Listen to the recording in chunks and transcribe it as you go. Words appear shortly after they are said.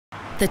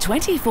The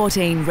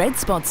 2014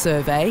 Redspot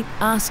Survey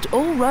asked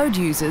all road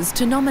users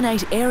to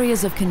nominate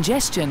areas of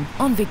congestion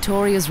on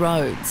Victoria's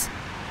roads.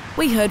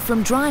 We heard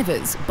from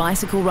drivers,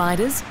 bicycle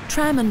riders,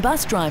 tram and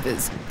bus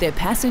drivers, their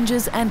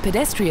passengers and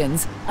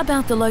pedestrians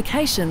about the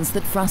locations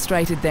that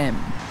frustrated them.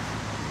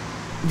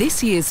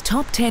 This year's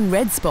top 10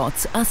 red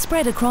spots are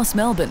spread across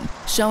Melbourne,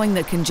 showing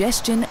that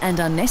congestion and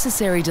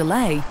unnecessary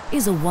delay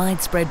is a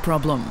widespread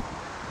problem.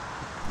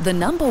 The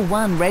number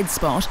 1 red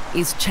spot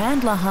is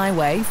Chandler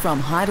Highway from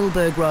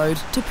Heidelberg Road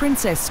to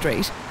Princess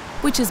Street,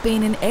 which has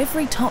been in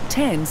every top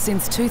 10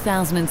 since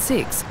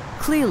 2006,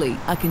 clearly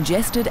a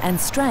congested and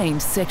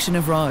strained section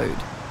of road.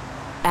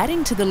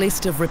 Adding to the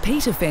list of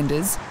repeat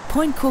offenders,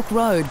 Point Cook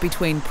Road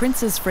between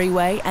Princes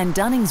Freeway and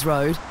Dunnings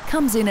Road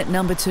comes in at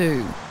number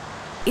 2.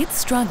 It's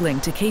struggling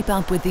to keep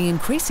up with the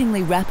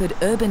increasingly rapid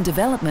urban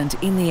development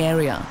in the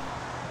area.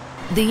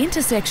 The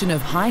intersection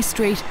of High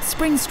Street,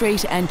 Spring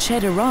Street and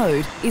Cheddar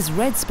Road is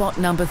red spot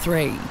number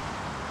 3.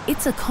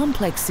 It's a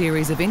complex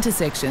series of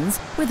intersections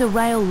with a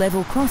rail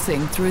level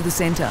crossing through the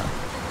centre.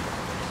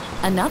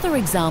 Another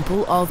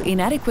example of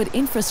inadequate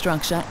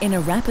infrastructure in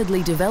a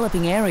rapidly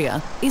developing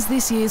area is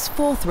this year's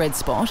 4th red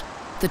spot,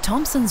 the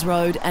Thompsons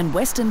Road and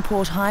Western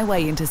Port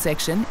Highway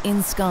intersection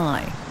in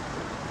Skye.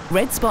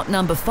 Red spot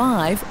number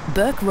 5,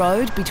 Burke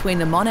Road between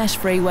the Monash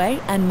Freeway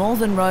and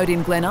Malvern Road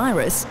in Glen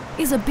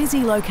is a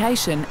busy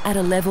location at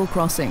a level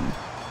crossing.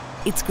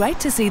 It's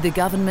great to see the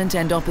government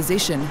and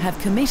opposition have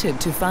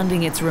committed to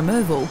funding its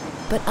removal,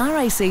 but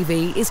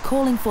RACV is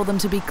calling for them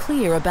to be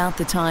clear about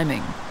the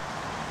timing.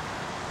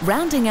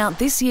 Rounding out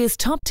this year's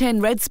top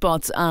 10 red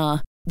spots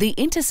are the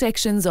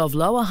intersections of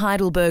Lower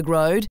Heidelberg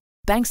Road,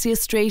 Banksia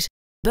Street,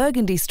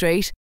 Burgundy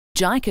Street,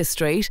 Jika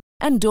Street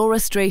and Dora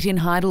Street in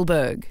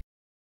Heidelberg.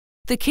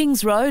 The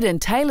Kings Road and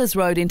Taylors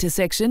Road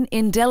intersection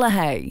in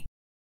Delahey,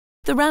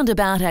 the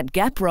roundabout at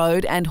Gap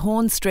Road and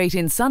Horne Street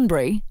in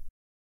Sunbury,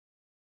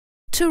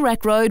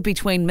 Toorak Road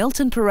between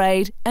Milton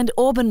Parade and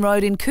Auburn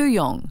Road in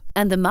Kooyong,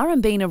 and the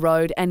Murrumbeena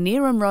Road and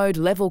Neerim Road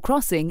level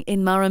crossing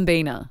in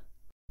Murrumbeena.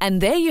 And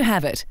there you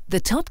have it, the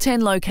top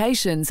 10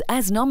 locations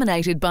as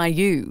nominated by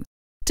you.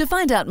 To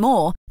find out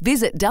more,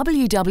 visit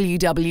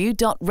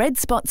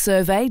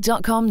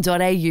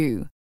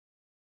www.redspotsurvey.com.au.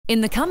 In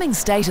the coming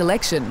state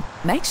election,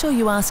 make sure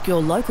you ask your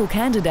local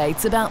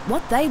candidates about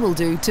what they will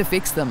do to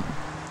fix them.